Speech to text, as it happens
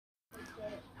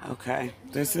Okay,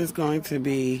 this is going to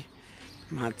be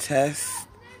my test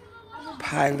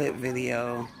pilot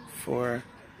video for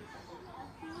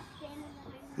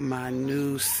my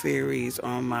new series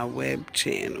on my web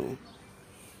channel,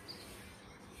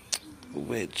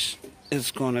 which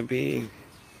is going to be,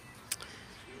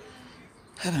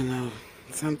 I don't know,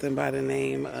 something by the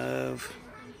name of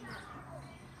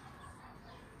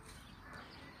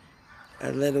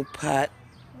A Little Pot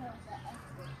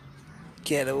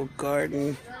Ghetto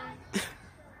Garden.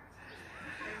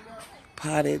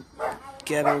 Potted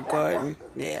Ghetto Garden.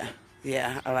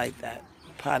 Yeah, I like that.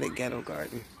 Potted Ghetto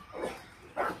Garden.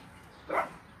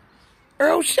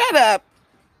 Earl, shut up!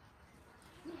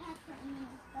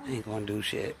 I ain't gonna do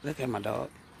shit. Look at my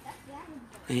dog.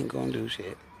 I ain't gonna do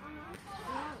shit.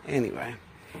 Anyway.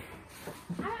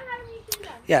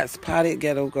 Yes, Potted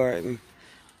Ghetto Garden.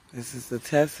 This is the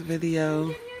test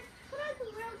video.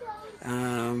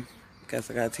 Guess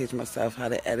I gotta teach myself how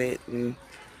to edit and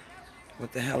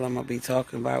what the hell I'm gonna be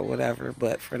talking about, whatever.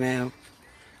 But for now,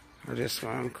 we're just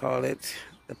gonna call it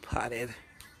the Potted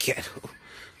Ghetto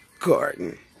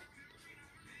Garden.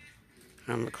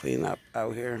 I'm gonna clean up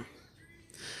out here.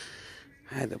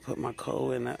 I had to put my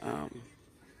coal in the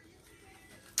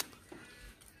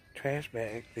trash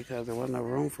bag because there wasn't no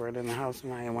room for it in the house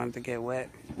and I didn't want it to get wet.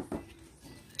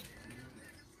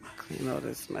 Clean all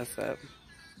this mess up.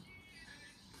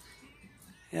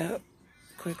 Yep,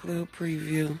 quick little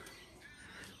preview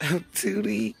of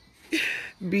Tootie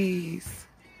B's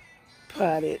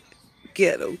Potted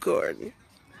Ghetto Garden.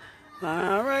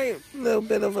 Alright, a little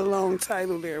bit of a long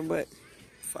title there, but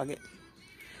fuck it.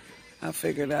 I'll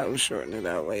figure it out and shorten it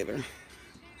out later.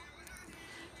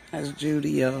 That's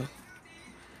Judy, y'all.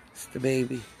 It's the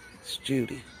baby. It's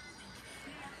Judy.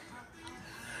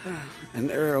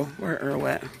 And Earl. Where Earl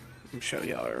at? Let me show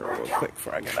y'all Earl real quick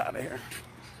before I get out of here.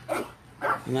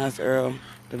 And that's Earl,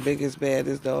 the biggest,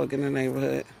 baddest dog in the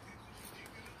neighborhood.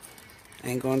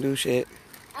 Ain't gonna do shit.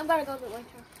 I'm gonna go get Winter.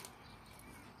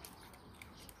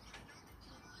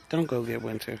 Don't go get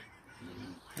Winter.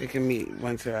 We can meet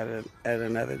Winter at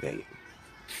another date.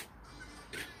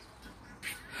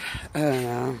 I don't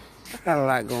know. I got a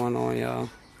lot going on, y'all.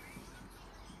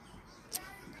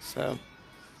 So,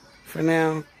 for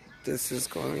now, this is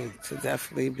going to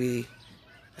definitely be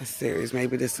a series.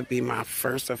 Maybe this will be my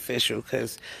first official,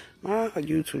 because my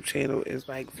YouTube channel is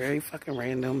like very fucking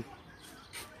random.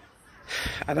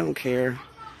 I don't care.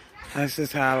 That's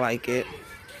just how I like it.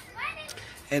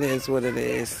 It is what it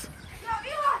is.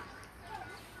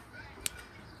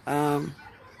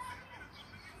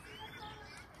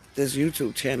 This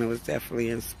YouTube channel is definitely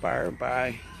inspired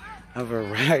by a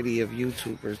variety of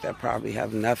YouTubers that probably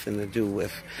have nothing to do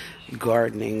with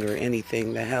gardening or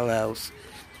anything the hell else.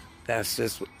 That's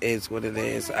just is what it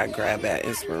is. I grab that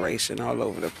inspiration all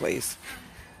over the place.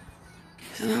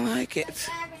 And I like it.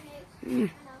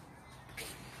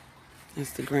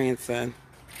 That's the grandson.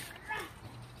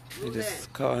 I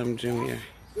just call him Junior.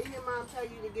 Didn't your mom tell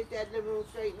you to get that living room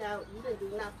straightened out? You didn't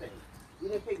do nothing. You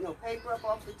didn't pick no paper up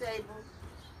off the table.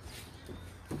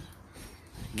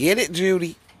 Get it,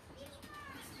 Judy.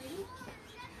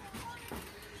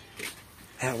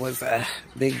 That was a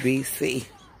big BC.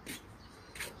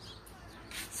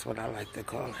 That's what I like to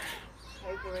call her.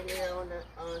 Paper in there on the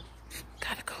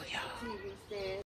Gotta go, y'all. TV stand.